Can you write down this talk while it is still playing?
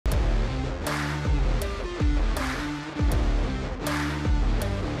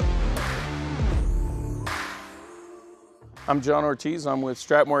I'm John Ortiz. I'm with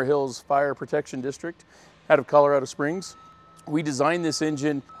Stratmoor Hills Fire Protection District out of Colorado Springs. We designed this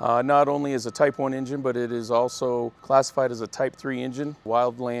engine not only as a Type 1 engine, but it is also classified as a Type 3 engine,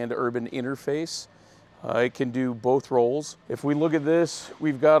 Wildland urban interface. It can do both roles. If we look at this,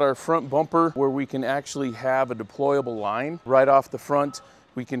 we've got our front bumper where we can actually have a deployable line. Right off the front,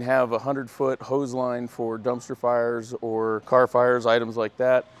 we can have a 100-foot hose line for dumpster fires or car fires, items like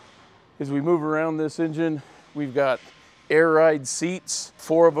that. As we move around this engine, we've got air ride seats,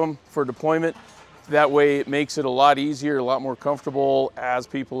 4 of them for deployment. That way it makes it a lot easier, a lot more comfortable as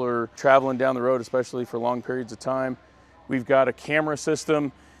people are traveling down the road, especially for long periods of time. We've got a camera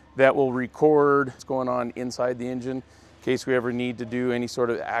system that will record what's going on inside the engine in case we ever need to do any sort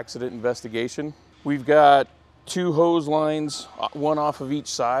of accident investigation. We've got 2 hose lines, one off of each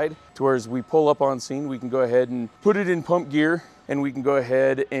side, to where as we pull up on scene, we can go ahead and put it in pump gear and we can go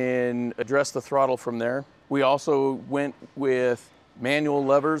ahead and address the throttle from there. We also went with manual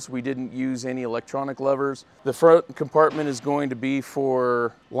levers. We didn't use any electronic levers. The front compartment is going to be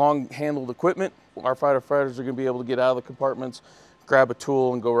for long-handled equipment. Our firefighters are going to be able to get out of the compartments, grab a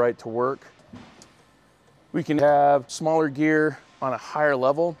tool, and go right to work. We can have smaller gear on a higher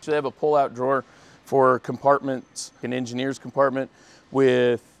level. So they have a pull-out drawer for compartments, an engineer's compartment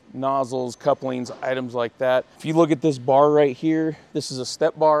with nozzles, couplings, items like that. If you look at this bar right here, this is a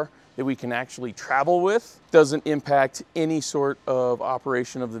step bar that we can actually travel with. Doesn't impact any sort of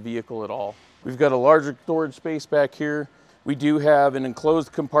operation of the vehicle at all. We've got a larger storage space back here. We do have an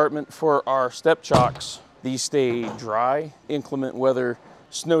enclosed compartment for our step chocks. These stay dry, inclement weather,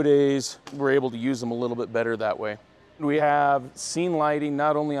 snow days, we're able to use them a little bit better that way. We have scene lighting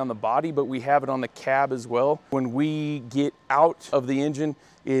not only on the body, but we have it on the cab as well. When we get out of the engine,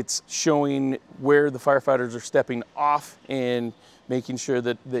 it's showing where the firefighters are stepping off and making sure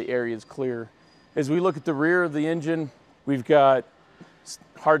that the area is clear. As we look at the rear of the engine, we've got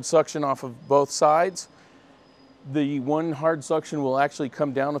hard suction off of both sides. The one hard suction will actually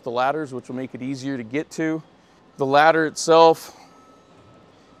come down with the ladders, which will make it easier to get to. The ladder itself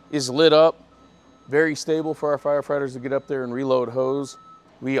is lit up, very stable for our firefighters to get up there and reload hose.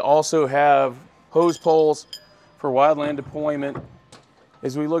 We also have hose poles for wildland deployment.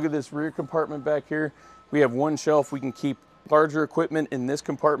 As we look at this rear compartment back here, we have one shelf. We can keep larger equipment in this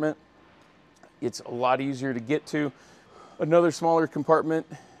compartment. It's a lot easier to get to. Another smaller compartment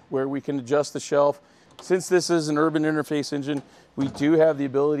where we can adjust the shelf. Since this is an urban interface engine, we do have the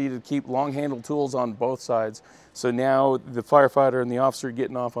ability to keep long-handled tools on both sides. So now the firefighter and the officer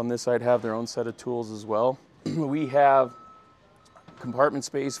getting off on this side have their own set of tools as well. We have compartment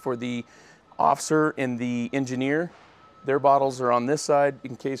space for the officer and the engineer. Their bottles are on this side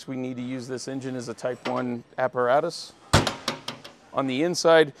in case we need to use this engine as a Type 1 apparatus. On the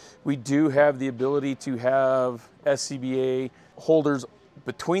inside, we do have the ability to have SCBA holders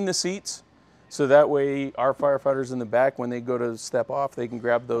between the seats. So that way our firefighters in the back, when they go to step off, they can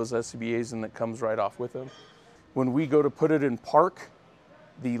grab those SCBAs and that comes right off with them. When we go to put it in park,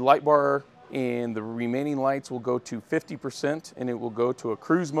 the light bar and the remaining lights will go to 50% and it will go to a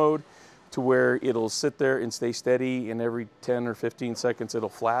cruise mode to where it'll sit there and stay steady, and every 10 or 15 seconds it'll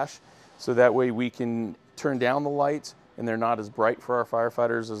flash. So that way we can turn down the lights and they're not as bright for our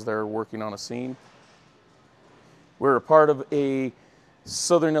firefighters as they're working on a scene. We're a part of a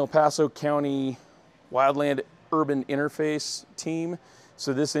Southern El Paso County Wildland Urban Interface team.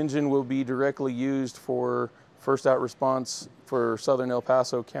 So this engine will be directly used for first out response for Southern El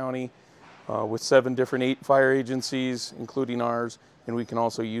Paso County with 7 different 8 fire agencies, including ours, and we can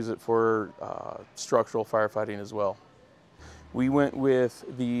also use it for structural firefighting as well. We went with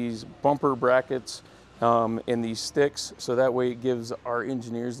these bumper brackets and these sticks, so that way it gives our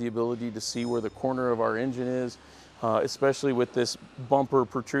engineers the ability to see where the corner of our engine is, especially with this bumper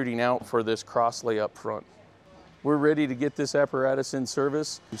protruding out for this cross lay up front. We're ready to get this apparatus in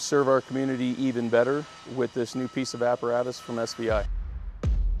service to serve our community even better with this new piece of apparatus from SVI.